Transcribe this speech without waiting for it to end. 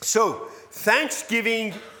So,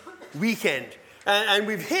 Thanksgiving weekend. And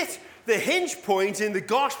we've hit the hinge point in the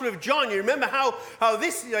Gospel of John. You remember how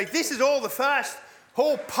this is all the first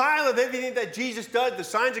whole pile of everything that Jesus does, the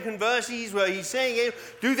signs of converses, where he's saying, hey,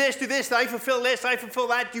 do this, I fulfill this, I fulfill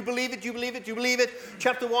that, do you believe it, do you believe it, do you believe it?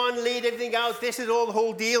 Chapter 1 laid everything out, this is all the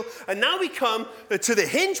whole deal. And now we come to the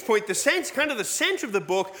hinge point, the center of the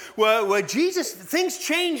book, where Jesus, things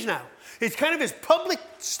change now. It's kind of his public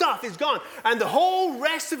stuff is gone. And the whole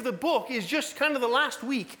rest of the book is just kind of the last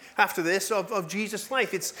week after this of Jesus'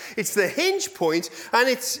 life. It's the hinge point, and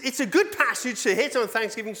it's a good passage to hit on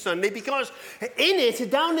Thanksgiving Sunday because in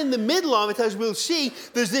it, down in the middle of it, as we'll see,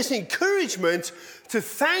 there's this encouragement to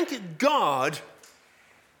thank God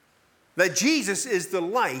that Jesus is the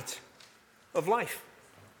light of life.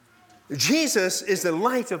 Jesus is the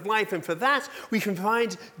light of life, and for that, we can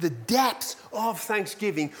find the depth of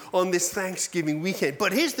thanksgiving on this Thanksgiving weekend.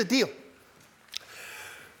 But here's the deal.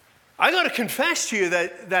 I got to confess to you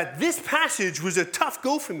that this passage was a tough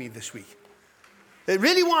go for me this week. It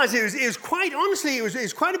really was. It was quite, honestly, it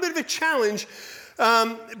was quite a bit of a challenge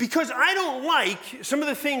because I don't like some of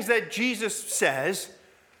the things that Jesus says,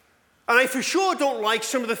 and I for sure don't like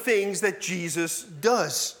some of the things that Jesus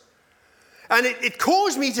does. And it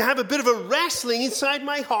caused me to have a bit of a wrestling inside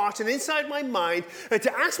my heart and inside my mind and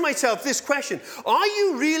to ask myself this question. Are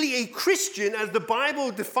you really a Christian as the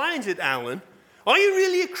Bible defines it, Alan? Are you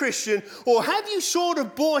really a Christian? Or have you sort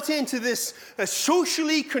of bought into this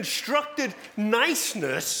socially constructed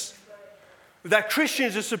niceness that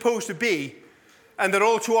Christians are supposed to be and that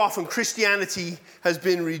all too often Christianity has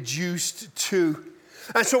been reduced to?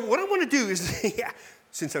 And so what I want to do is...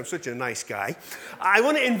 Since I'm such a nice guy, I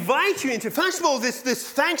want to invite you into, first of all, this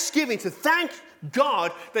Thanksgiving, to thank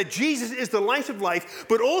God that Jesus is the light of life,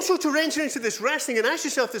 but also to enter into this wrestling and ask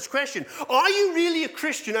yourself this question. Are you really a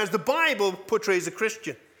Christian as the Bible portrays a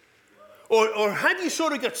Christian? Or have you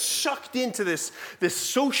sort of got sucked into this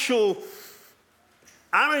social,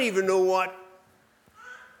 I don't even know what,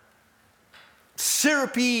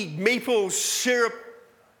 syrupy maple syrup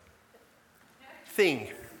thing?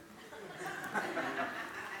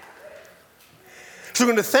 So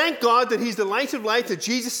we're going to thank God that he's the light of life, that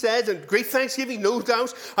Jesus said, and great thanksgiving, no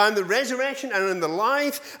doubt, and the resurrection and in the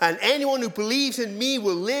life, and anyone who believes in me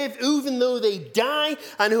will live even though they die,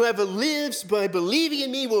 and whoever lives by believing in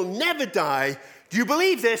me will never die. Do you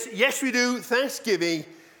believe this? Yes, we do. Thanksgiving.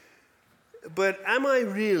 But am I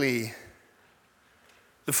really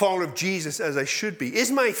the follower of Jesus as I should be?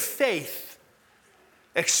 Is my faith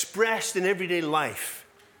expressed in everyday life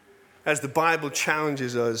as the Bible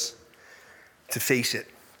challenges us to face it?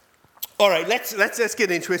 All right, let's get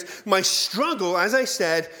into it. My struggle, as I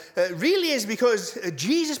said, really is because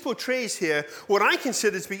Jesus portrays here what I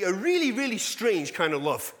consider to be a really, really strange kind of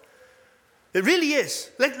love. It really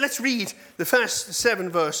is. Let's read the first 7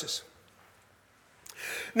 verses.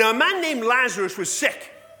 Now, a man named Lazarus was sick,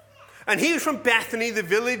 and he was from Bethany, the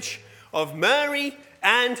village of Mary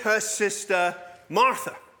and her sister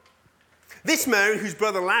Martha. This Mary, whose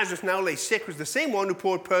brother Lazarus now lay sick, was the same one who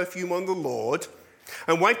poured perfume on the Lord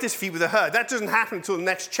and wiped his feet with a hair. That doesn't happen until the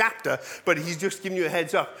next chapter, but he's just giving you a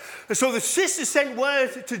heads up. And so the sisters sent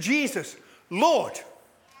word to Jesus, Lord,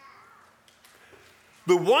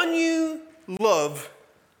 the one you love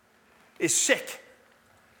is sick.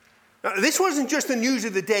 Now, this wasn't just the news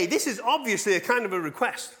of the day. This is obviously a kind of a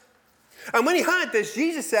request. And when he heard this,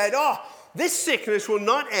 Jesus said, this sickness will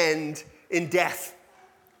not end in death.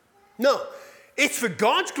 No, it's for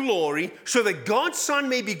God's glory, so that God's Son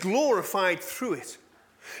may be glorified through it.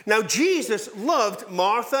 Now, Jesus loved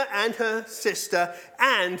Martha and her sister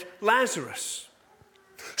and Lazarus.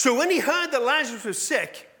 So when he heard that Lazarus was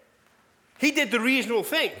sick, he did the reasonable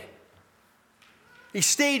thing. He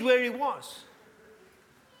stayed where he was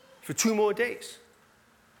for 2 more days.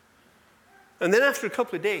 And then after a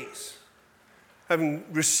couple of days, having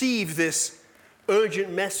received this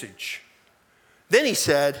urgent message, then he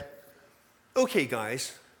said, okay,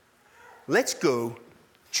 guys, let's go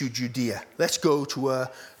to Judea. Let's go to where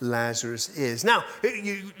Lazarus is. Now,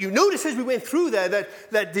 you notice as we went through there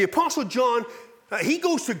that the Apostle John, he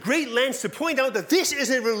goes to great lengths to point out that this is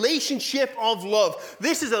a relationship of love.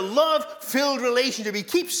 This is a love-filled relationship. He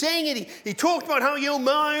keeps saying it. He talked about how,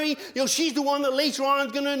 Mary, she's the one that later on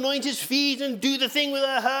is going to anoint his feet and do the thing with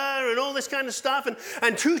her hair and all this kind of stuff.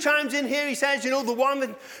 And 2 times in here he says, the one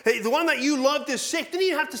that you loved is sick. Didn't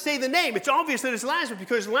even have to say the name. It's obvious that it's Lazarus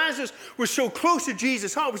because Lazarus was so close to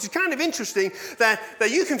Jesus' heart, which is kind of interesting that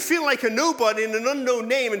you can feel like a nobody in an unknown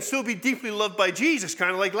name and still be deeply loved by Jesus,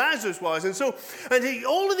 kind of like Lazarus was. And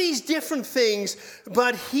all of these different things,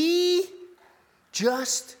 but he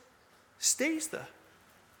just stays there.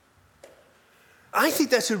 I think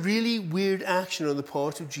that's a really weird action on the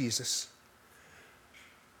part of Jesus.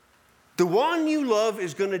 The one you love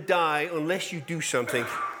is going to die unless you do something.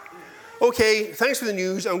 Okay, thanks for the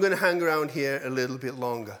news. I'm going to hang around here a little bit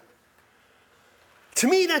longer. To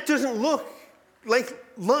me, that doesn't look like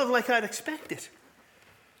love like I'd expect it.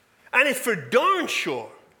 And it for darn sure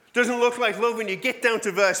doesn't look like love when you get down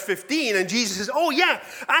to verse 15 and Jesus says, oh yeah,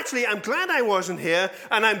 actually, I'm glad I wasn't here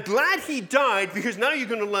and I'm glad he died because now you're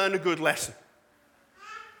going to learn a good lesson.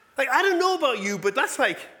 Like, I don't know about you, but that's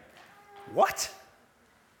like, what?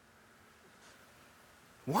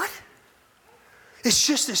 What? It's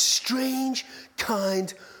just a strange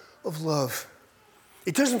kind of love.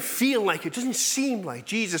 It doesn't feel like, it doesn't seem like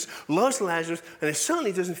Jesus loves Lazarus, and it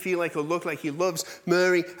certainly doesn't feel like or look like he loves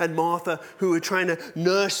Mary and Martha, who are trying to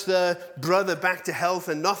nurse their brother back to health,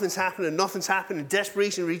 and nothing's happened, and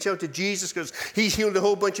desperation reach out to Jesus because he's healed a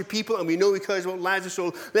whole bunch of people, and we know he cares about Lazarus,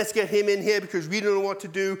 so let's get him in here because we don't know what to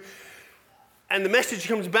do. And the message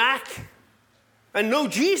comes back, and no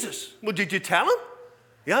Jesus. Well, did you tell him?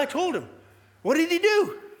 Yeah, I told him. What did he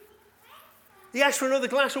do? He asked for another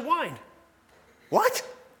glass of wine. What?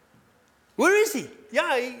 Where is he?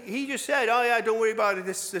 Yeah, he just said, oh yeah, don't worry about it.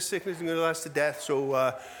 This sickness is going to last to death,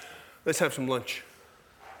 so let's have some lunch.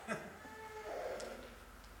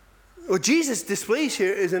 What Jesus displays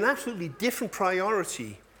here is an absolutely different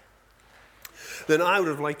priority than I would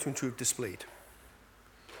have liked him to have displayed.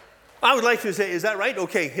 I would like to say, is that right?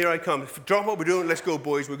 Okay, here I come. Drop what we're doing. Let's go,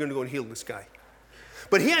 boys. We're going to go and heal this guy.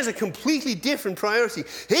 But he has a completely different priority.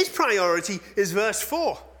 His priority is verse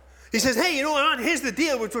 4. He says, hey, you know what? Here's the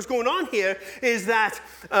deal. What's going on here is that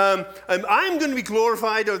I'm going to be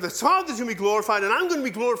glorified, or the Father's going to be glorified, and I'm going to be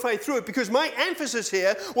glorified through it, because my emphasis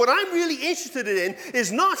here, what I'm really interested in,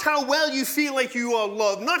 is not how well you feel like you are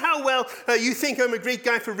loved, not how well you think I'm a great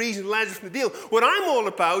guy for reasons, Lazarus from the deal. What I'm all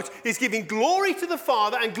about is giving glory to the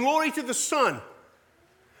Father and glory to the Son.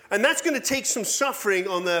 And that's going to take some suffering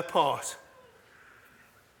on their part.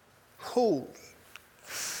 Holy.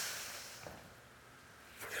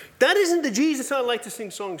 That isn't the Jesus I like to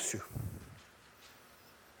sing songs to.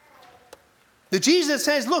 The Jesus that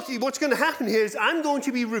says, look, what's going to happen here is I'm going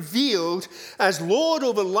to be revealed as Lord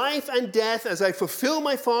over life and death as I fulfill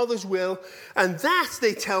my Father's will. And that,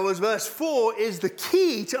 they tell us, verse 4, is the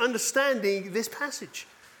key to understanding this passage.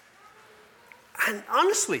 And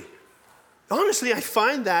honestly, I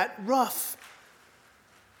find that rough.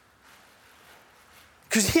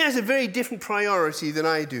 Because he has a very different priority than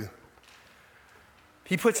I do.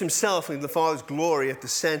 He puts himself and the Father's glory at the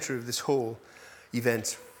center of this whole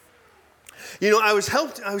event. You know, I was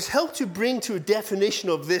helped to bring to a definition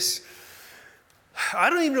of this. I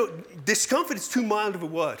don't even know, discomfort is too mild of a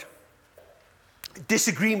word.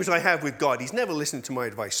 Disagreements I have with God. He's never listened to my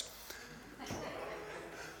advice.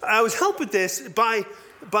 I was helped with this by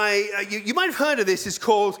you might have heard of this. It's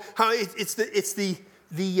called how it's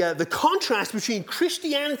the contrast between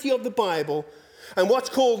Christianity of the Bible and what's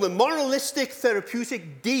called the moralistic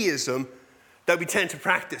therapeutic deism that we tend to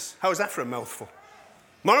practice. How is that for a mouthful?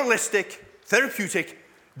 Moralistic therapeutic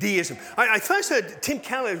deism. I first heard, Tim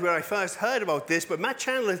Keller is where I first heard about this, but Matt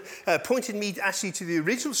Chandler pointed me actually to the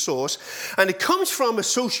original source, and it comes from a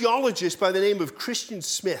sociologist by the name of Christian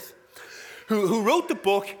Smith, who wrote the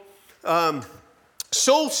book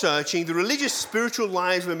Soul Searching, The Religious Spiritual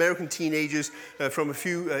Lives of American Teenagers from a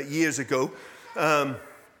few years ago.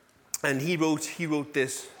 And he wrote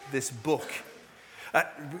this book.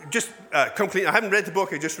 Come clean. I haven't read the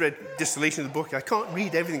book. I just read distillation of the book. I can't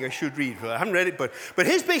read everything I should read. I haven't read it, but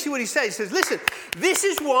here's basically what he says. He says, listen, this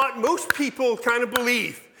is what most people kind of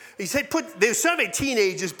believe. He said, they surveyed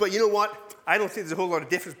teenagers, but you know what? I don't think there's a whole lot of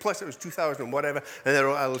difference. Plus, it was 2000 and whatever, and they're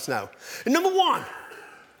all adults now. And Number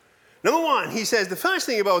one, he says, the first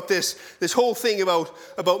thing about this whole thing about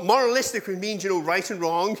moralistic means, you know, right and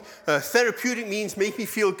wrong. Therapeutic means make me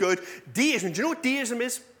feel good. Deism, do you know what deism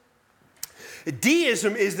is?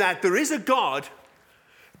 Deism is that there is a God,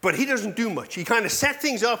 but he doesn't do much. He kind of set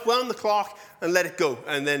things up, wound the clock, and let it go.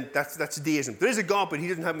 And then that's deism. There is a God, but he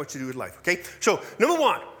doesn't have much to do with life, okay? So, number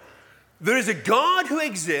one, there is a God who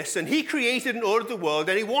exists, and he created and ordered the world,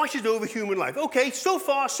 and he watches over human life. Okay, so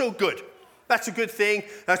far, so good. That's a good thing.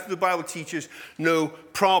 That's what the Bible teaches. No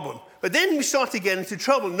problem. But then we start to get into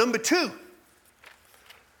trouble. Number two,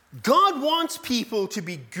 God wants people to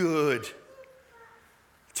be good,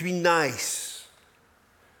 to be nice,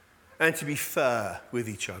 and to be fair with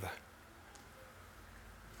each other.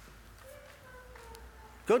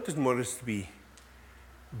 God doesn't want us to be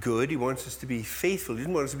good. He wants us to be faithful. He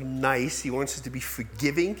doesn't want us to be nice. He wants us to be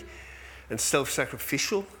forgiving and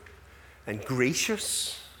self-sacrificial and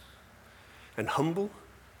gracious and humble.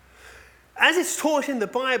 as it's taught in the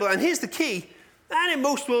Bible, and here's the key, and in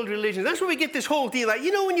most world religions, that's where we get this whole deal. Like,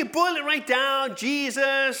 when you boil it right down,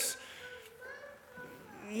 Jesus,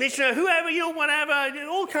 Mishnah, whoever, whatever,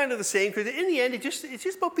 all kind of the same. Because in the end, it's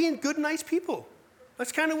just about being good, nice people.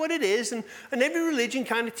 That's kind of what it is. And every religion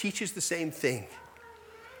kind of teaches the same thing.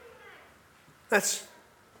 That's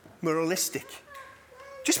moralistic.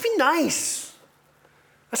 Just be nice.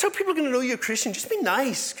 That's how people are going to know you're a Christian. Just be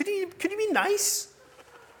nice. Could you be nice?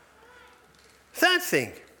 Third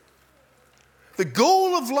thing. The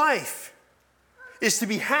goal of life is to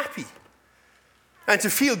be happy and to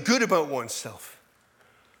feel good about oneself.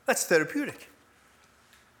 That's therapeutic.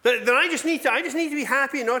 That I just need to be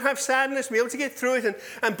happy and not have sadness and be able to get through it.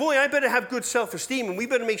 And boy, I better have good self-esteem. And we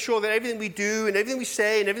better make sure that everything we do and everything we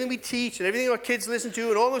say and everything we teach and everything our kids listen to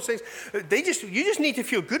and all those things, you just need to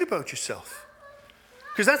feel good about yourself.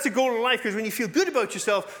 Because that's the goal of life. Because when you feel good about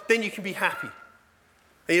yourself, then you can be happy.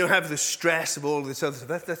 And you don't have the stress of all this other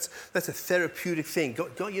stuff. That's a therapeutic thing.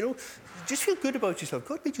 God, just feel good about yourself.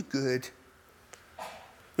 God made you good.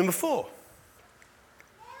 Number 4.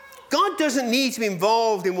 God doesn't need to be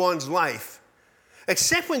involved in one's life,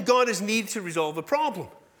 except when God is needed to resolve a problem.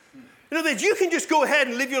 In other words, you can just go ahead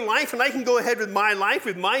and live your life, and I can go ahead with my life,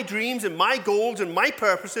 with my dreams and my goals and my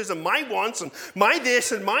purposes and my wants and my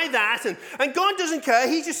this and my that. And God doesn't care.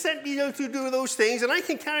 He just sent me to do those things, and I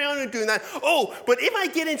can carry on and doing that. Oh, but if I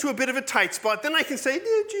get into a bit of a tight spot, then I can say,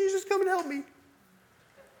 "Dear Jesus, come and help me."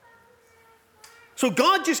 So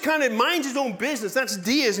God just kind of minds his own business. That's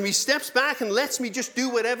deism. He steps back and lets me just do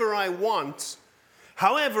whatever I want,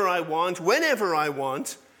 however I want, whenever I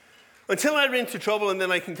want, until I run into trouble, and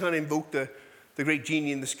then I can kind of invoke the great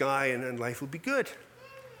genie in the sky, and life will be good.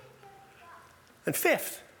 And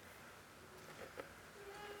 5th,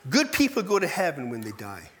 good people go to heaven when they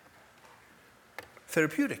die.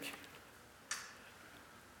 Therapeutic.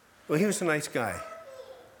 Well, he was a nice guy.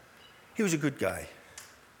 He was a good guy.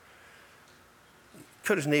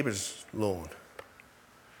 Cut his neighbor's lawn.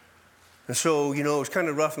 And so, it was kind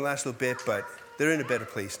of rough in the last little bit, but they're in a better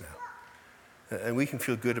place now. And we can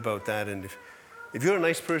feel good about that. And if you're a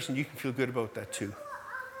nice person, you can feel good about that too.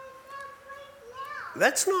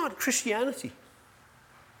 That's not Christianity.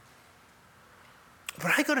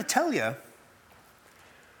 But I got to tell you,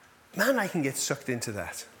 man, I can get sucked into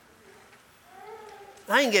that.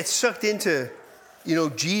 I can get sucked into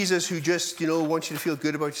Jesus, who just, wants you to feel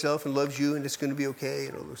good about yourself and loves you and it's going to be okay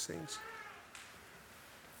and all those things.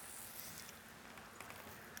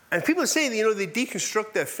 And people say, they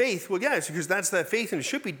deconstruct their faith. Well, yeah, it's because that's their faith and it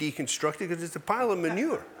should be deconstructed because it's a pile of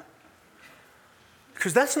manure.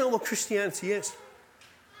 Because that's not what Christianity is.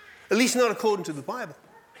 At least not according to the Bible.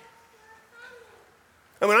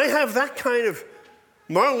 And when I have that kind of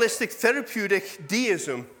moralistic, therapeutic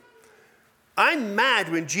deism, I'm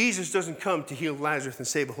mad when Jesus doesn't come to heal Lazarus and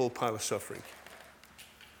save a whole pile of suffering.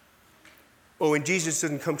 Or when Jesus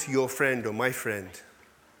doesn't come to your friend or my friend,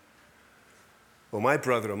 or my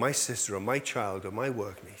brother or my sister or my child or my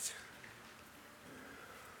workmate.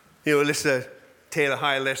 Alyssa Taylor,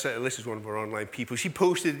 hi Alyssa. Alyssa's one of our online people. She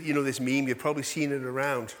posted, this meme. You've probably seen it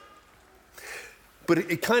around. But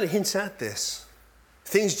it kind of hints at this.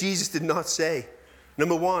 Things Jesus did not say.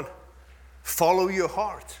 Number 1, follow your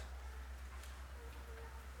heart.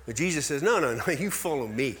 But Jesus says, no, you follow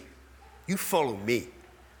me. You follow me.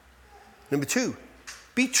 Number 2,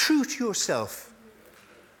 be true to yourself.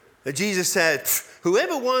 But Jesus said,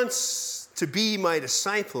 whoever wants to be my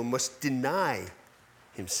disciple must deny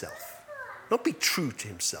himself. Not be true to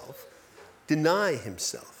himself. Deny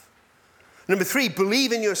himself. Number 3,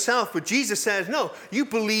 believe in yourself. But Jesus says, no, you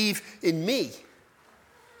believe in me.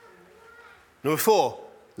 Number 4,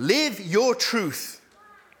 live your truth.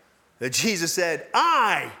 That Jesus said,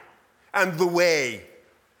 I am the way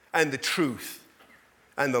and the truth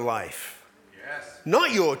and the life. Yes.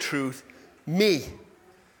 Not your truth, me.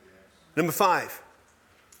 Number 5,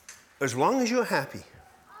 as long as you're happy.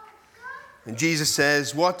 And Jesus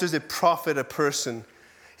says, what does it profit a person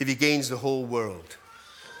if he gains the whole world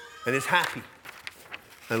and is happy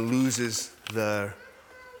and loses their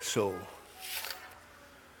soul?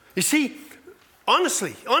 You see,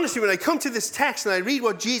 honestly, when I come to this text and I read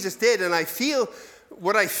what Jesus did and I feel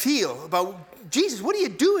what I feel about Jesus, what are you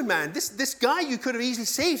doing, man? This guy, you could have easily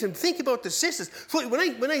saved him. Think about the sisters. So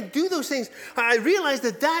when I do those things, I realize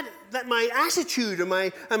that my attitude and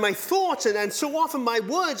my thoughts and so often my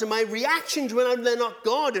words and my reactions when they're not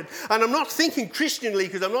guarded, and I'm not thinking Christianly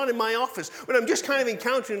because I'm not in my office, when I'm just kind of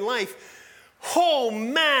encountering life, oh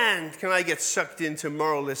man, can I get sucked into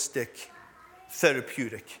moralistic,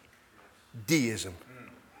 therapeutic deism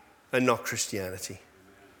and not Christianity.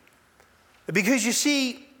 Because you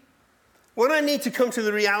see, what I need to come to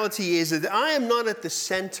the reality is that I am not at the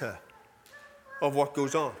center of what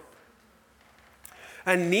goes on.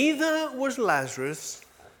 And neither was Lazarus,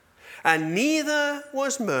 and neither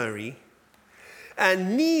was Mary,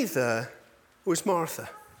 and neither was Martha.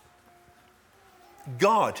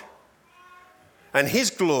 God and his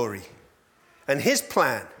glory and his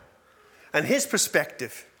plan and his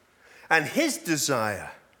perspective and his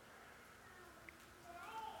desire,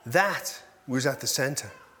 that was at the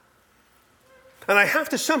center. And I have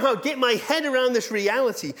to somehow get my head around this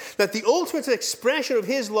reality that the ultimate expression of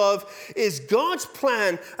his love is God's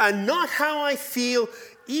plan and not how I feel,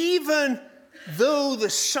 even though the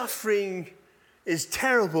suffering is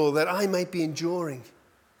terrible that I might be enduring.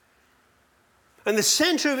 And the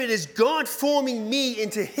center of it is God forming me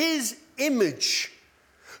into his image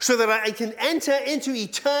so that I can enter into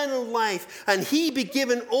eternal life and he be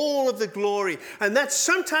given all of the glory. And that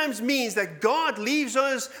sometimes means that God leaves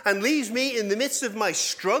us and leaves me in the midst of my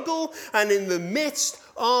struggle and in the midst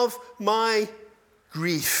of my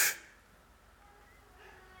grief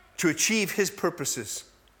to achieve his purposes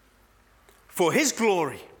for his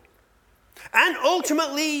glory and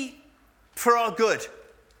ultimately for our good.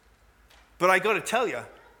 But I got to tell you,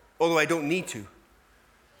 although I don't need to,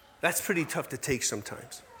 that's pretty tough to take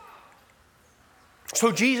sometimes.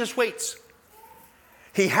 So Jesus waits.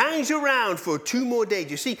 He hangs around for 2 more days.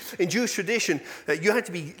 You see, in Jewish tradition, you had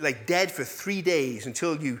to be like dead for 3 days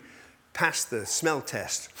until you passed the smell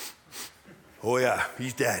test. Oh yeah,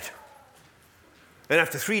 he's dead. And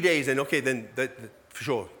after 3 days, then okay, then for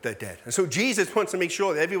sure, they're dead. And so Jesus wants to make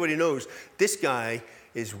sure that everybody knows this guy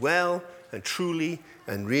is well and truly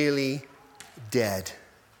and really dead.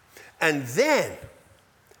 And then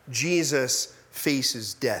Jesus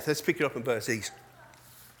faces death. Let's pick it up in verse 8.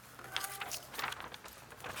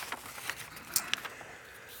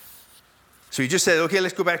 So he just said, okay,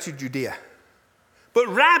 let's go back to Judea. But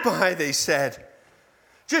Rabbi, they said,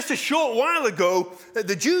 just a short while ago,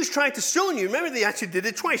 the Jews tried to stone you. Remember, they actually did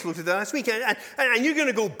it twice. Looked at that last week. And you're going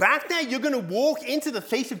to go back there? You're going to walk into the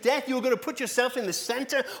face of death? You're going to put yourself in the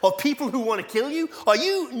center of people who want to kill you? Are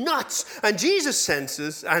you nuts? And Jesus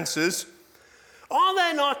answers, are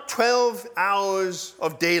there not 12 hours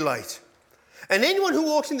of daylight? And anyone who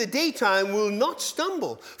walks in the daytime will not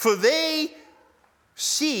stumble, for they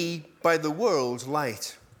see by the world's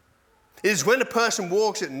light. It is when a person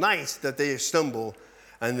walks at night that they stumble,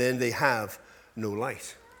 and then they have no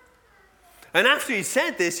light. And after he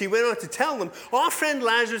said this, he went on to tell them, our friend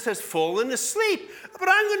Lazarus has fallen asleep, but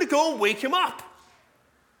I'm going to go and wake him up.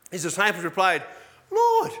 His disciples replied,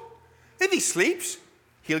 Lord, if he sleeps,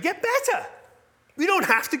 he'll get better. We don't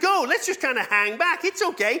have to go. Let's just kind of hang back. It's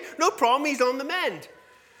okay. No problem. He's on the mend.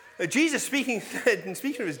 Jesus speaking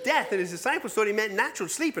of his death, and his disciples thought he meant natural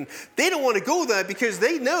sleep, and they don't want to go there because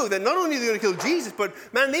they know that not only are they going to kill Jesus, but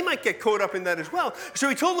man, they might get caught up in that as well. So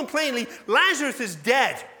he told them plainly, Lazarus is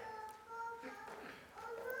dead.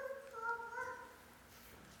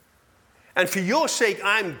 And for your sake,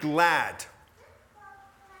 I'm glad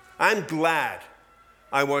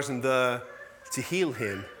I wasn't there to heal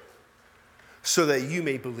him so that you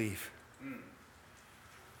may believe.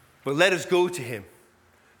 But let us go to him.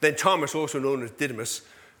 Then Thomas, also known as Didymus,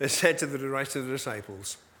 said to the rest of the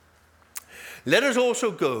disciples, let us also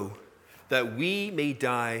go that we may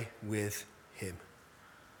die with him.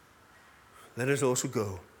 Let us also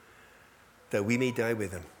go that we may die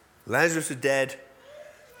with him. Lazarus is dead.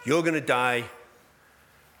 You're going to die.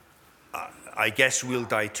 I guess we'll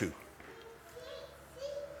die too.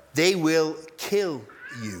 They will kill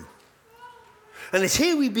you. And it's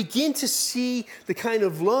here we begin to see the kind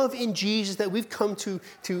of love in Jesus that we've come to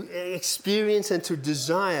experience and to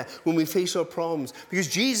desire when we face our problems. Because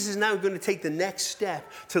Jesus is now going to take the next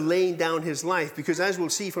step to laying down his life. Because as we'll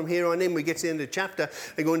see from here on in, we get to the end of the chapter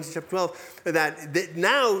and go into chapter 12, that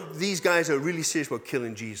now these guys are really serious about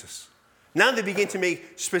killing Jesus. Now they begin to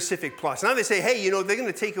make specific plots. Now they say, hey, they're going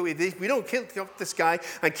to take away this. We don't kill this guy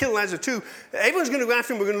and kill Lazarus too. Everyone's going to go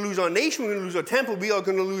after him. We're going to lose our nation. We're going to lose our temple. We are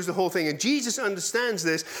going to lose the whole thing. And Jesus understands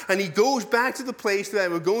this, and he goes back to the place where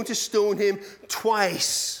we're going to stone him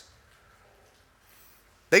twice.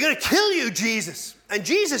 They're going to kill you, Jesus. And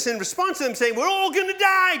Jesus, in response to them saying, we're all going to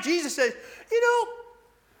die, Jesus says,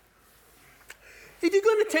 if you're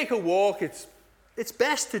going to take a walk, it's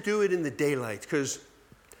best to do it in the daylight, because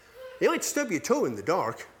you might stub your toe in the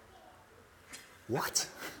dark. What?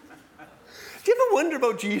 Do you ever wonder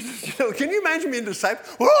about Jesus? Can you imagine being a disciple?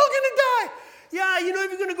 We're all going to die. Yeah, if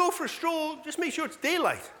you're going to go for a stroll, just make sure it's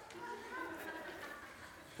daylight.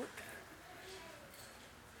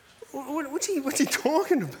 What's he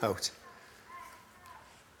talking about?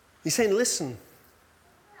 He's saying, listen,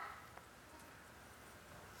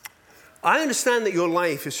 I understand that your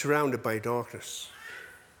life is surrounded by darkness.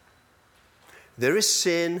 There is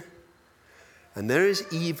sin, and there is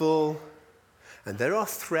evil, and there are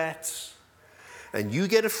threats, and you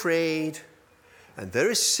get afraid, and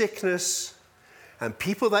there is sickness, and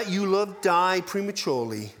people that you love die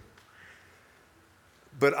prematurely.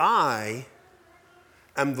 But I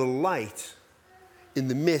am the light in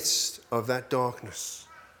the midst of that darkness.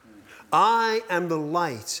 I am the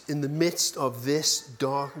light in the midst of this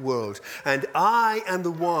dark world, and I am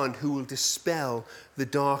the one who will dispel the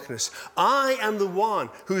darkness. I am the one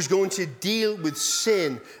who is going to deal with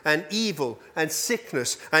sin and evil and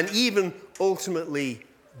sickness and even ultimately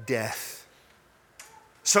death.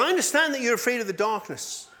 So I understand that you're afraid of the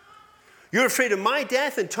darkness. You're afraid of my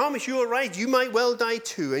death, and Thomas, you're right, you might well die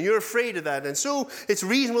too, and you're afraid of that, and so it's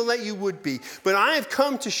reasonable that you would be. But I have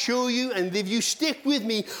come to show you, and if you stick with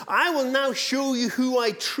me, I will now show you who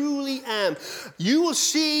I truly am. You will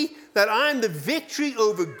see that I'm the victory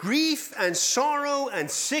over grief and sorrow and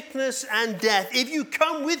sickness and death. If you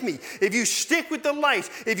come with me, if you stick with the light,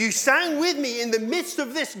 if you stand with me in the midst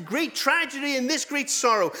of this great tragedy and this great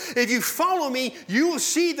sorrow, if you follow me, you will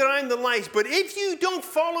see that I'm the light. But if you don't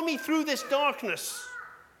follow me through this darkness,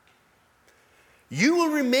 you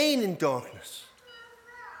will remain in darkness.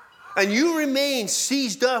 And you remain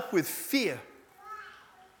seized up with fear.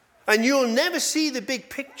 And you'll never see the big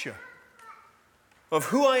picture of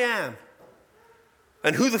who I am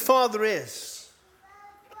and who the Father is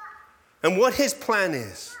and what his plan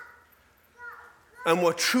is and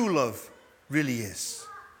what true love really is.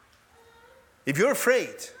 If you're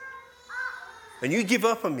afraid and you give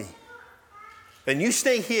up on me and you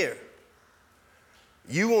stay here,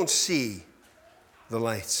 you won't see the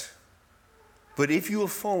light. But if you will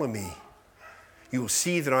follow me, you will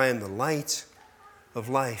see that I am the light of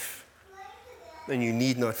life, and you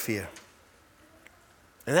need not fear.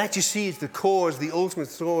 And that, you see, is the cause, the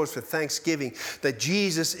ultimate cause for thanksgiving, that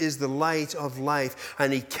Jesus is the light of life,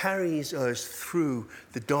 and he carries us through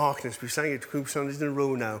the darkness. We've sang it 2 Sundays in a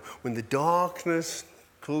row now. When the darkness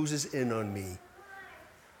closes in on me,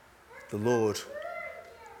 the Lord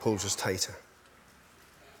pulls us tighter.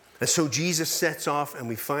 And so Jesus sets off, and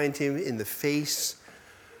we find him in the face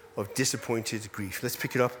of disappointed grief. Let's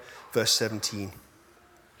pick it up, verse 17.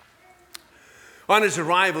 On his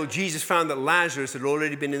arrival, Jesus found that Lazarus had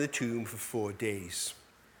already been in the tomb for 4 days.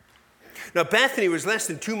 Now, Bethany was less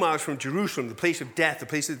than 2 miles from Jerusalem, the place of death, the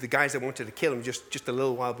place of the guys that wanted to kill him just a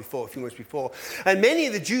little while before, a few months before. And many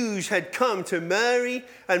of the Jews had come to Mary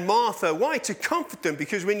and Martha. Why? To comfort them,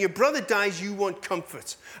 because when your brother dies, you want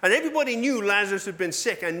comfort. And everybody knew Lazarus had been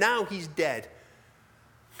sick, and now he's dead.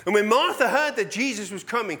 And when Martha heard that Jesus was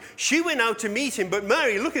coming, she went out to meet him. But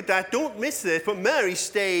Mary, look at that, don't miss this, but Mary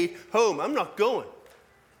stayed home. I'm not going.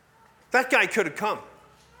 That guy could have come.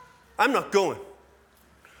 I'm not going.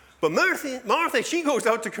 But Martha, she goes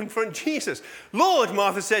out to confront Jesus. Lord,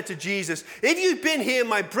 Martha said to Jesus, if you'd been here,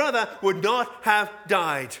 my brother would not have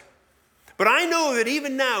died. But I know that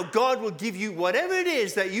even now, God will give you whatever it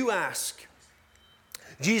is that you ask.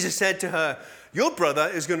 Jesus said to her, your brother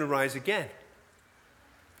is going to rise again.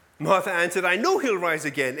 Martha answered, I know he'll rise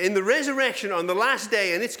again in the resurrection on the last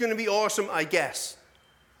day, and it's going to be awesome, I guess.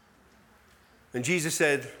 And Jesus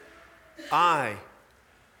said, I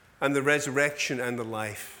am the resurrection and the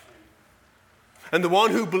life. And the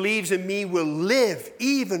one who believes in me will live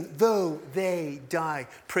even though they die.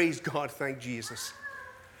 Praise God, thank Jesus.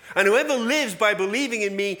 And whoever lives by believing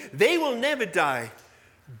in me, they will never die.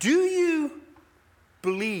 Do you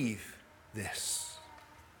believe this?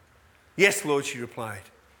 Yes, Lord, she replied.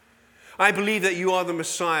 I believe that you are the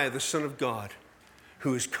Messiah, the Son of God,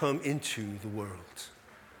 who has come into the world.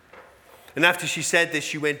 And after she said this,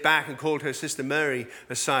 she went back and called her sister Mary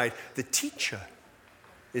aside. The teacher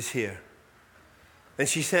is here. And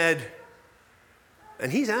she said,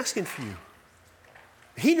 and he's asking for you.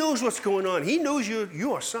 He knows what's going on. He knows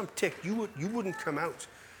you are some tick. You wouldn't come out.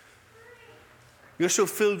 You're so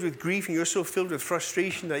filled with grief and you're so filled with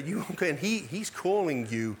frustration that you won't go. And he's calling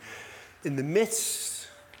you in the midst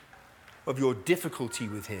of your difficulty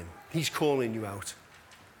with him. He's calling you out.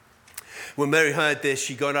 When Mary heard this,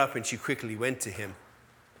 she got up and she quickly went to him.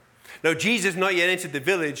 Now, Jesus not yet entered the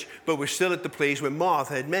village, but was still at the place where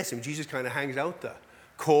Martha had met him. Jesus kind of hangs out there,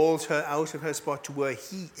 calls her out of her spot to where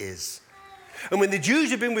he is. And when the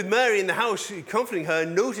Jews had been with Mary in the house, comforting her,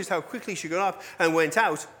 and noticed how quickly she got up and went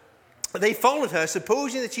out, they followed her,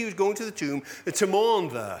 supposing that she was going to the tomb to mourn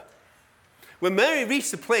there. When Mary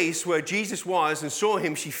reached the place where Jesus was and saw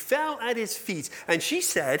him, she fell at his feet. And she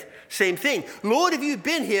said, same thing, Lord, if you'd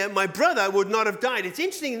been here, my brother would not have died. It's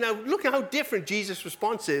interesting. Now, look at how different Jesus'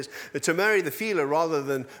 response is to Mary the feeler rather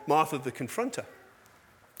than Martha the confronter.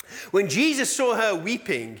 When Jesus saw her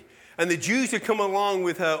weeping, and the Jews had come along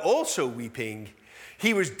with her also weeping,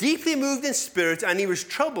 he was deeply moved in spirit, and he was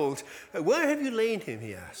troubled. Where have you laid him,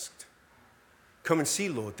 he asked. Come and see,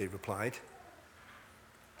 Lord, they replied.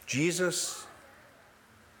 Jesus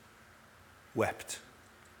wept.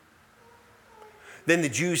 Then the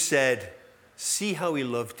Jews said, see how he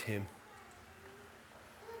loved him.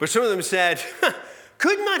 But some of them said,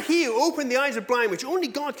 could not he who opened the eyes of blind, which only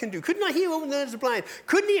God can do, could not he who opened the eyes of blind,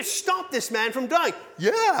 couldn't he have stopped this man from dying?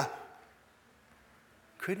 Yeah.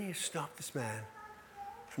 Couldn't he have stopped this man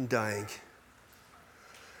from dying?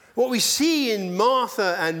 What we see in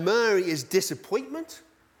Martha and Mary is disappointment,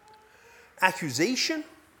 accusation,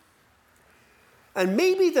 and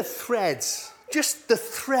maybe the threads, just the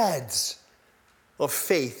threads of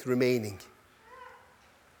faith remaining.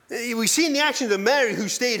 We see in the actions of Mary, who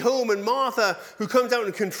stayed home, and Martha, who comes out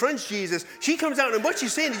and confronts Jesus. She comes out, and what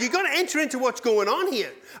she's saying is, you've got to enter into what's going on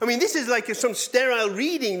here. I mean, this is like some sterile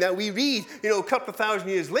reading that we read, a couple of thousand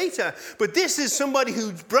years later. But this is somebody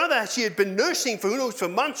whose brother she had been nursing for, who knows, for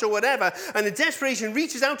months or whatever. And in desperation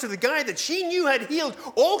reaches out to the guy that she knew had healed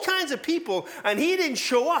all kinds of people, and he didn't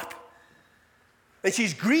show up. And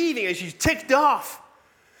she's grieving, and she's ticked off.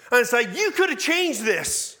 And it's like, you could have changed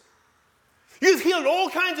this. You've healed all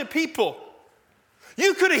kinds of people.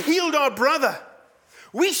 You could have healed our brother.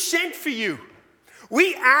 We sent for you.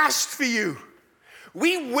 We asked for you.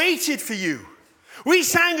 We waited for you. We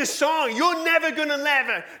sang a song, you're never going to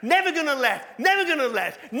let, never going to let, never going to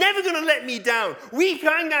let, never going to let me down. We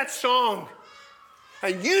sang that song.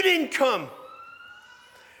 And you didn't come.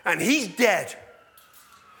 And he's dead.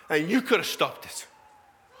 And you could have stopped it.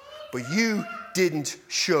 But you didn't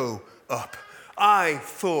show up. I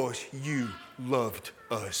thought you loved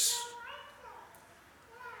us.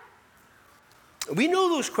 We know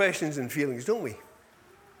those questions and feelings, don't we?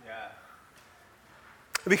 Yeah.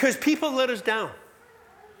 Because people let us down.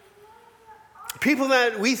 People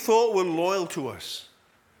that we thought were loyal to us.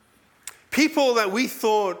 People that we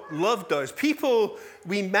thought loved us. People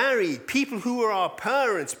we married. People who were our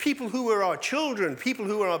parents. People who were our children. People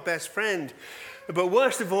who were our best friend. But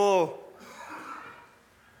worst of all,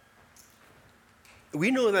 we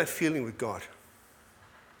know that feeling with God.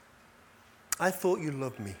 I thought you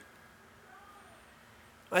loved me.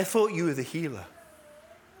 I thought you were the healer.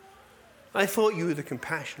 I thought you were the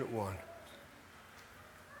compassionate one.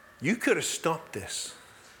 You could have stopped this.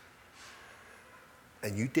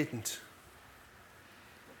 And you didn't.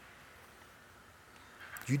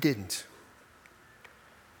 You didn't.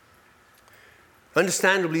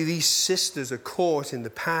 Understandably, these sisters are caught in the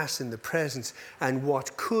past, in the present, and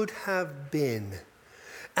what could have been.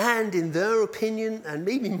 And in their opinion, and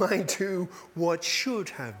maybe mine too, what should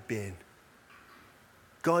have been.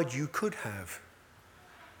 God, you could have.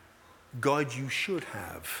 God, you should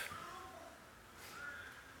have.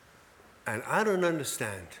 And I don't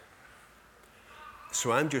understand.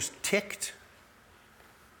 So I'm just ticked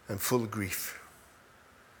and full of grief.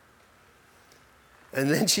 And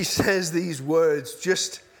then she says these words,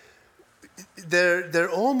 they're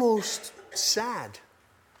almost sad.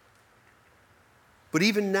 But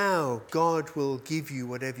even now, God will give you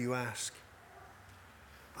whatever you ask.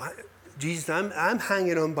 Jesus, I'm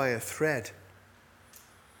hanging on by a thread.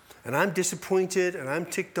 And I'm disappointed, and I'm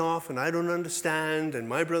ticked off, and I don't understand, and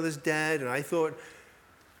my brother's dead, and I thought,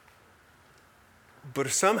 but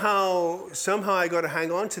somehow I got to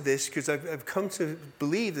hang on to this because I've come to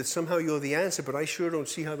believe that somehow you're the answer, but I sure don't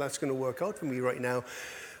see how that's going to work out for me right now.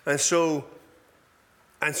 And so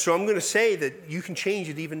I'm going to say that you can change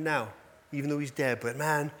it even now, even though he's dead. But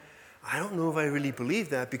man, I don't know if I really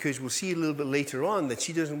believe that, because we'll see a little bit later on that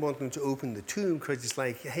she doesn't want them to open the tomb because it's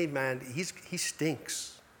like, hey man, he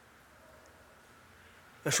stinks.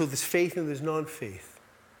 And so there's faith and there's non-faith.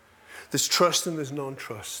 There's trust and there's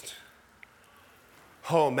non-trust.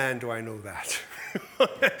 Oh man, do I know that.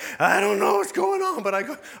 I don't know what's going on, but I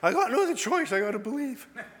got no other choice. I got to believe.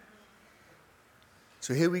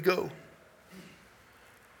 So here we go.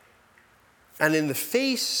 And in the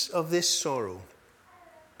face of this sorrow,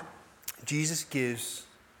 Jesus gives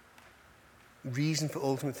reason for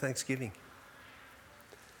ultimate thanksgiving.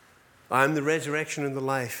 I am the resurrection and the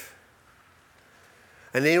life.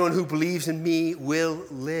 And anyone who believes in me will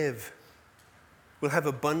live, will have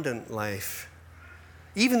abundant life,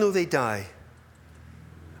 even though they die.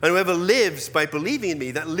 And whoever lives by believing in me,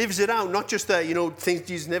 that lives it out, not just the, things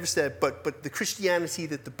Jesus never said, but the Christianity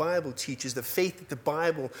that the Bible teaches, the faith that the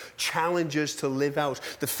Bible challenges to live out,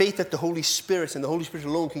 the faith that the Holy Spirit and the Holy Spirit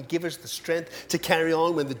alone can give us the strength to carry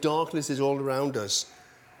on when the darkness is all around us.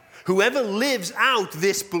 Whoever lives out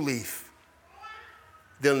this belief,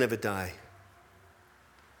 they'll never die.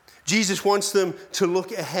 Jesus wants them to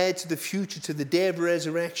look ahead to the future, to the day of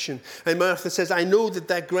resurrection. And Martha says, I know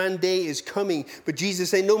that grand day is coming. But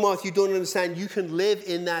Jesus says, no, Martha, you don't understand. You can live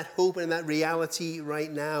in that hope and that reality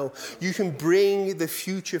right now. You can bring the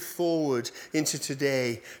future forward into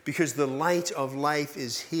today because the light of life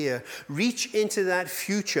is here. Reach into that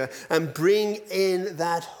future and bring in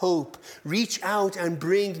that hope. Reach out and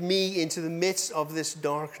bring me into the midst of this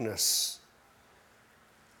darkness.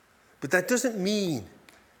 But that doesn't mean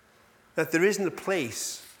that there isn't a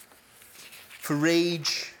place for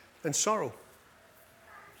rage and sorrow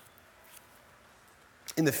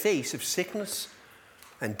in the face of sickness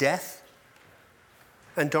and death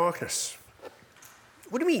and darkness.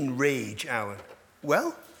 What do you mean rage, Alan?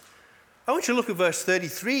 Well, I want you to look at verse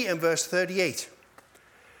 33 and verse 38.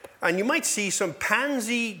 And you might see some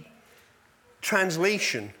pansy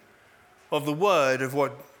translation of the word of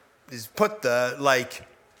what is put there, like,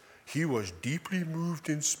 he was deeply moved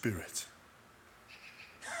in spirit.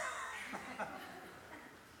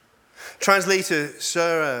 Translator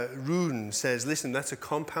Sarah Rudin says, listen, that's a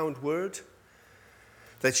compound word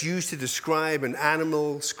that's used to describe an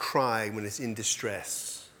animal's cry when it's in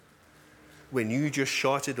distress. When you just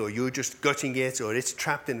shot it, or you're just gutting it, or it's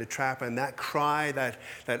trapped in a trap, and that cry, that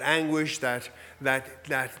anguish, that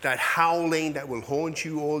howling that will haunt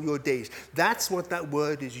you all your days. That's what that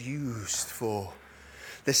word is used for.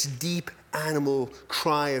 This deep animal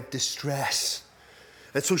cry of distress.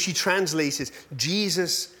 And so she translates it,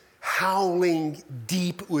 Jesus howling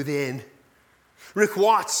deep within. Rick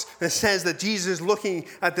Watts says that Jesus is looking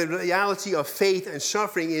at the reality of faith and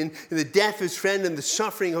suffering in the death of his friend and the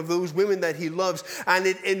suffering of those women that he loves, and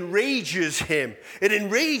it enrages him. It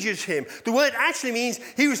enrages him. The word actually means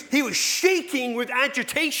he was shaking with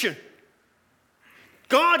agitation.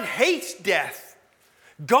 God hates death.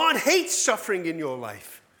 God hates suffering in your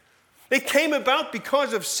life. It came about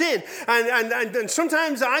because of sin. And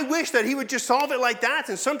sometimes I wish that he would just solve it like that,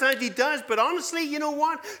 and sometimes he does. But honestly, you know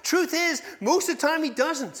what? Truth is, most of the time he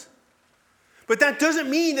doesn't. But that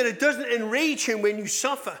doesn't mean that it doesn't enrage him when you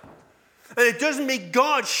suffer. And it doesn't make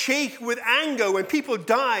God shake with anger when people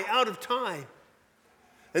die out of time.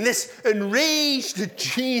 And this enraged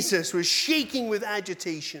Jesus was shaking with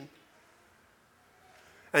agitation.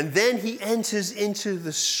 And then he enters into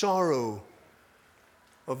the sorrow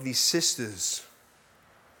of these sisters.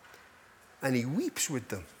 And he weeps with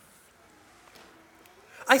them.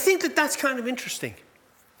 I think that that's kind of interesting.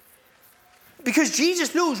 Because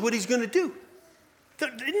Jesus knows what he's going to do.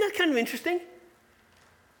 Isn't that kind of interesting?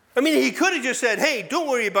 I mean, he could have just said, hey, don't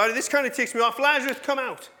worry about it. This kind of ticks me off. Lazarus, come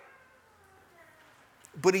out.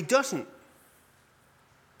 But he doesn't.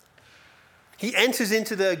 He enters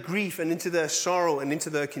into their grief and into their sorrow and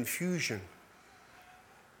into their confusion.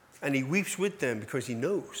 And he weeps with them because he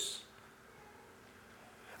knows.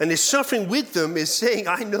 And his suffering with them is saying,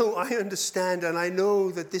 I know, I understand, and I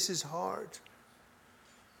know that this is hard.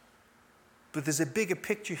 But there's a bigger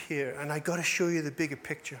picture here, and I got to show you the bigger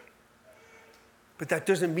picture. But that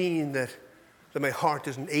doesn't mean that my heart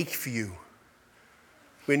doesn't ache for you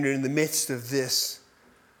when you're in the midst of this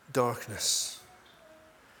darkness.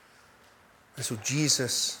 And so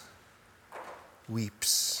Jesus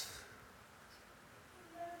weeps.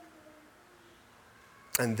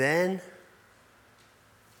 And then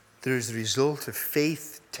there is the result of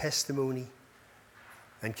faith, testimony,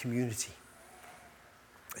 and community,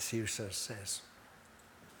 as here says.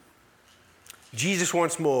 Jesus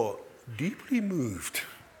once more, deeply moved,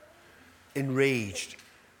 enraged,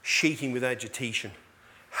 shaking with agitation,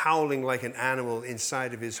 howling like an animal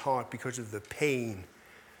inside of his heart because of the pain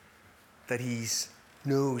that he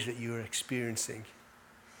knows that you are experiencing.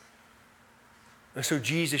 And so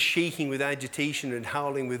Jesus, shaking with agitation and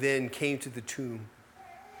howling within, came to the tomb.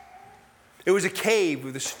 It was a cave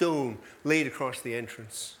with a stone laid across the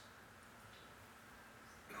entrance.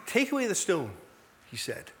 Take away the stone, he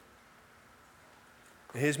said.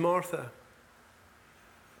 And here's Martha.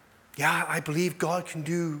 Yeah, I believe God can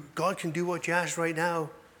do what you asked right now.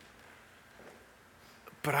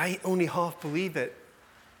 But I only half believe it.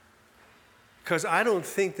 Because I don't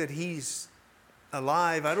think that he's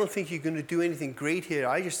alive. I don't think you're going to do anything great here.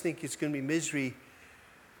 I just think it's going to be misery.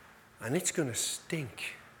 And it's going to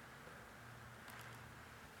stink.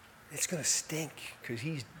 It's going to stink because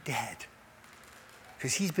he's dead.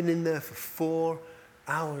 Because he's been in there for 4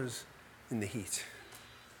 hours in the heat.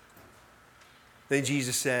 Then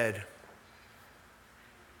Jesus said,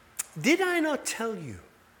 did I not tell you?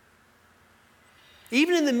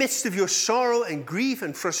 Even in the midst of your sorrow and grief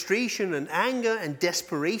and frustration and anger and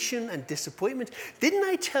desperation and disappointment, didn't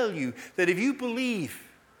I tell you that if you believe,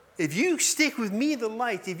 if you stick with me, the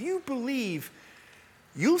light, if you believe,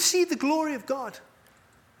 you'll see the glory of God?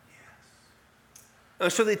 Yes.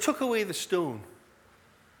 And so they took away the stone.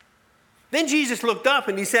 Then Jesus looked up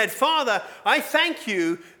and he said, Father, I thank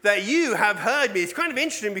you that you have heard me. It's kind of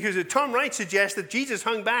interesting because Tom Wright suggests that Jesus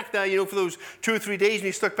hung back there, for those 2 or 3 days, and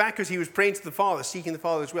he stuck back because he was praying to the Father, seeking the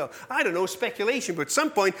Father as well. I don't know, speculation, but at some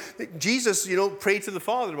point, Jesus, prayed to the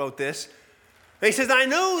Father about this. And he says, I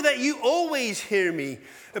know that you always hear me,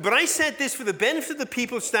 but I said this for the benefit of the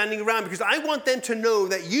people standing around because I want them to know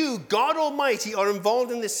that you, God Almighty, are involved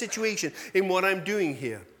in this situation, in what I'm doing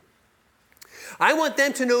here. I want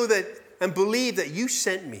them to know that and believe that you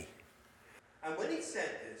sent me. And when he said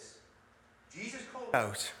this, Jesus called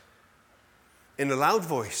out in a loud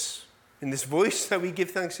voice, in this voice that we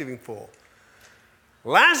give thanksgiving for,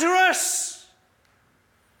 Lazarus,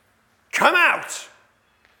 come out,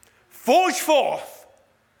 forge forth.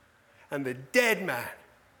 And the dead man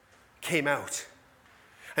came out.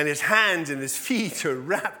 And his hands and his feet are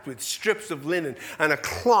wrapped with strips of linen, and a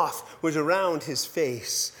cloth was around his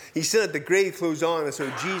face. He still had the grave clothes on, and so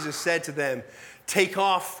Jesus said to them, take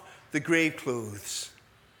off the grave clothes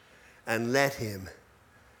and let him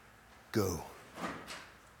go.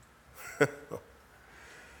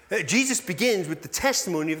 Jesus begins with the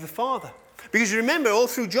testimony of the Father. Because you remember, all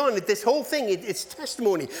through John, this whole thing, it's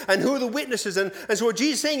testimony. And who are the witnesses? And so what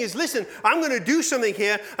Jesus is saying is, listen, I'm going to do something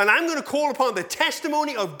here, and I'm going to call upon the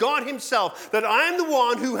testimony of God himself, that I'm the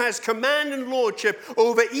one who has command and lordship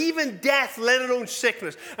over even death, let alone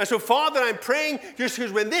sickness. And so, Father, I'm praying just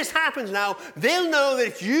because when this happens now, they'll know that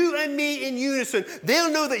it's you and me in unison.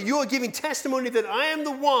 They'll know that you're giving testimony that I am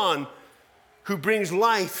the one who brings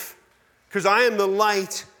life, because I am the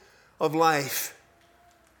light of life.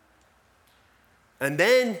 And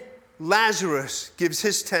then Lazarus gives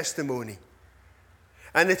his testimony.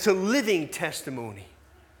 And it's a living testimony.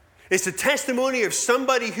 It's a testimony of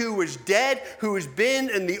somebody who was dead, who has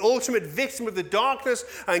been and the ultimate victim of the darkness,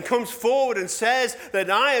 and comes forward and says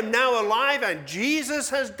that I am now alive and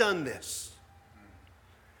Jesus has done this.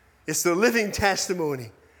 It's the living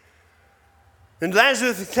testimony. And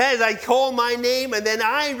Lazarus says, I call my name, and then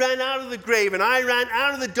I ran out of the grave, and I ran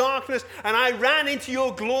out of the darkness, and I ran into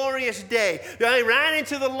your glorious day. I ran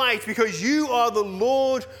into the light because you are the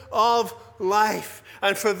Lord of life.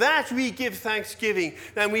 And for that we give thanksgiving.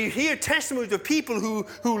 And we hear testimonies of people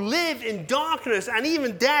who live in darkness and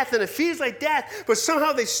even death, and it feels like death, but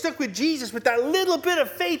somehow they stuck with Jesus with that little bit of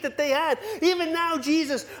faith that they had. Even now,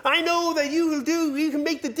 Jesus, I know that you can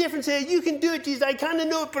make the difference here. You can do it, Jesus. I kind of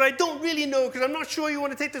know it, but I don't really know because I'm not sure you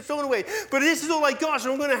want to take the stone away. But this is all I got,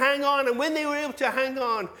 so I'm going to hang on. And when they were able to hang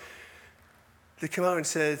on, they come out and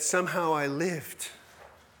said, somehow I lived.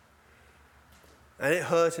 And it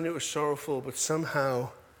hurt and it was sorrowful, but somehow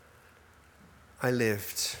I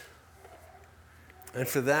lived. And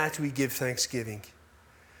for that we give thanksgiving.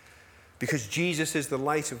 Because Jesus is the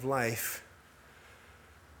light of life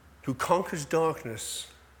who conquers darkness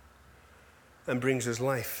and brings us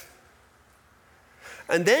life.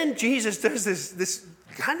 And then Jesus does this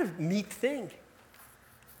kind of neat thing.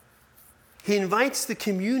 He invites the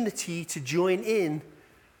community to join in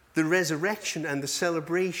the resurrection and the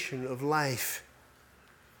celebration of life.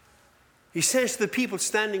 He says to the people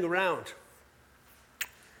standing around,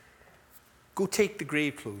 go take the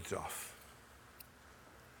grave clothes off.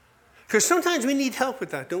 Because sometimes we need help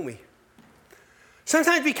with that, don't we?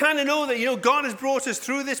 Sometimes we kind of know that, God has brought us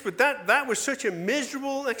through this, but that was such a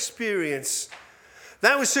miserable experience.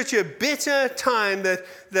 That was such a bitter time that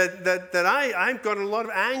I've got a lot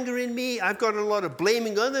of anger in me. I've got a lot of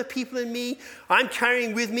blaming other people in me. I'm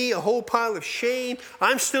carrying with me a whole pile of shame.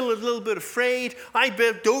 I'm still a little bit afraid. I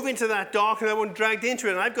dove into that dark and I wasn't dragged into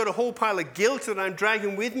it. And I've got a whole pile of guilt that I'm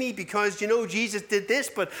dragging with me because, Jesus did this,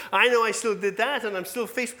 but I know I still did that and I'm still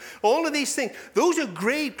faced. All of these things, those are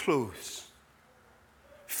grave clothes.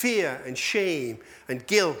 Fear and shame and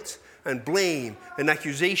guilt and blame and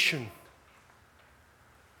accusation.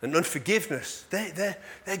 And unforgiveness, they're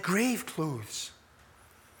grave clothes.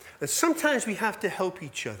 And sometimes we have to help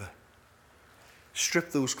each other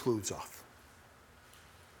strip those clothes off.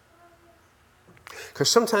 Because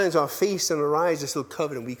sometimes our face and our eyes are still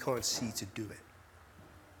covered and we can't see to do it.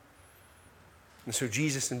 And so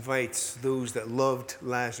Jesus invites those that loved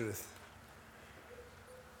Lazarus,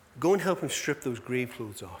 go and help him strip those grave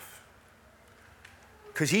clothes off.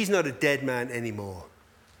 Because he's not a dead man anymore.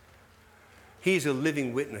 He's a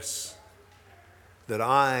living witness that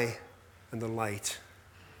I am the light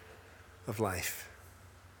of life.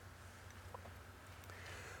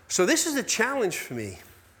 So this is a challenge for me,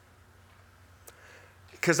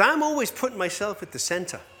 because I'm always putting myself at the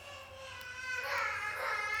center.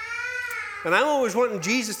 And I'm always wanting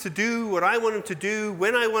Jesus to do what I want him to do,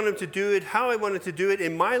 when I want him to do it, how I want him to do it,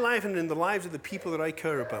 in my life and in the lives of the people that I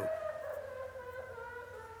care about.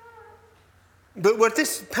 But what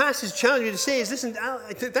this passage challenges me to say is, listen,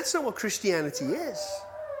 that's not what Christianity is.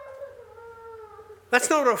 That's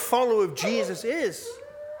not what a follower of Jesus is.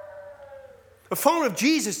 A follower of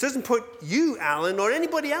Jesus doesn't put you, Alan, or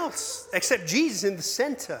anybody else except Jesus in the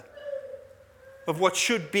center of what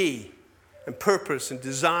should be, and purpose and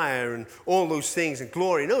desire and all those things and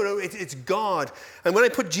glory. No, it's God. And when I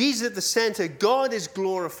put Jesus at the center, God is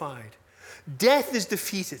glorified. Death is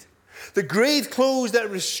defeated. The grave clothes that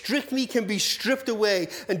restrict me can be stripped away,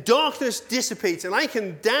 and darkness dissipates, and I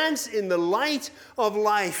can dance in the light of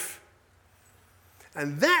life.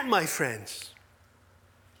 And that, my friends,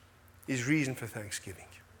 is reason for thanksgiving.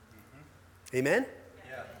 Amen?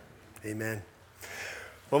 Yeah. Amen.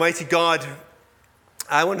 Almighty God,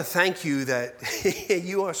 I want to thank you that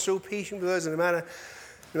you are so patient with us, and no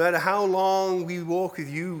matter how long we walk with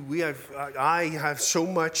you, I have so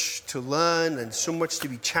much to learn and so much to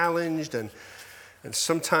be challenged, and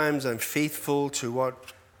sometimes I'm faithful to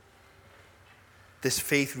what this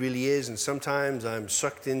faith really is, and sometimes I'm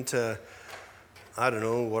sucked into, I don't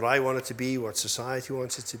know, what I want it to be, what society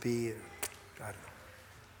wants it to be. I don't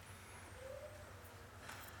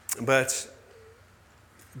know. But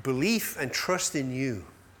belief and trust in you,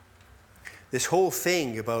 this whole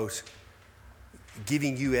thing about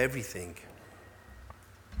giving you everything,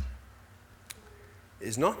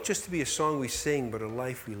 is not just to be a song we sing, but a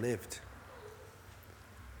life we lived.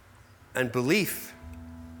 And belief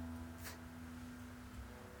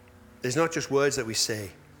is not just words that we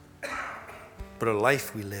say, but a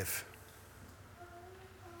life we live.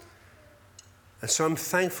 And so I'm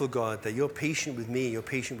thankful, God, that you're patient with me, you're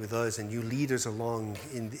patient with us, and you lead us along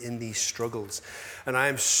in these struggles. And I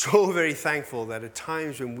am so very thankful that at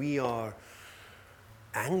times when we are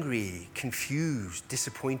angry, confused,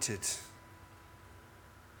 disappointed,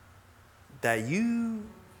 that you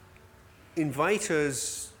invite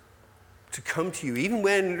us to come to you, even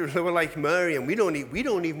when we're like Mary and we don't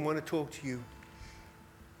even want to talk to you.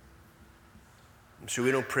 So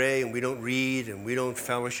we don't pray and we don't read and we don't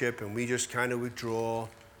fellowship and we just kind of withdraw.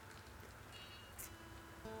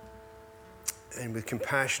 And with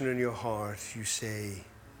compassion in your heart, you say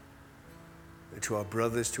to our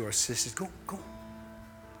brothers, to our sisters, go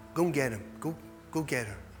and get him. Go get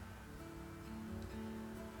her.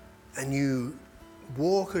 And you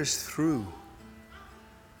walk us through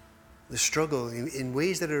the struggle in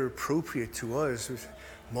ways that are appropriate to us. With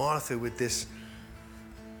Martha, with this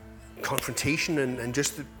confrontation and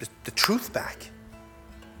just the truth back.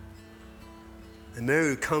 And Mary,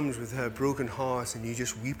 who comes with her broken heart, and you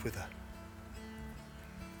just weep with her.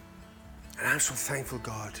 And I'm so thankful,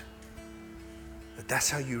 God, that that's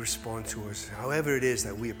how you respond to us, however it is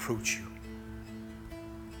that we approach you.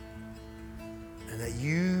 And that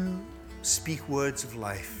you speak words of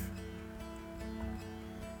life.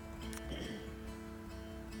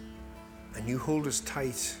 And you hold us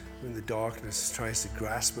tight when the darkness tries to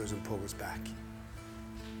grasp us and pull us back.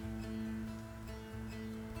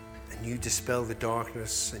 And you dispel the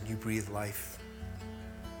darkness and you breathe life.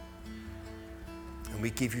 And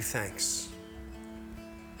we give you thanks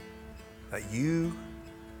that you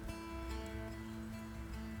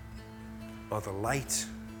are the light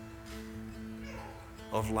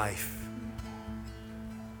of life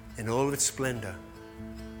in all of its splendor.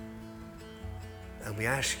 And we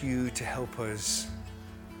ask you to help us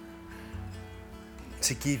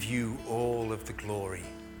to give you all of the glory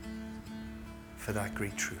for that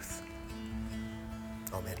great truth.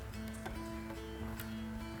 Amen.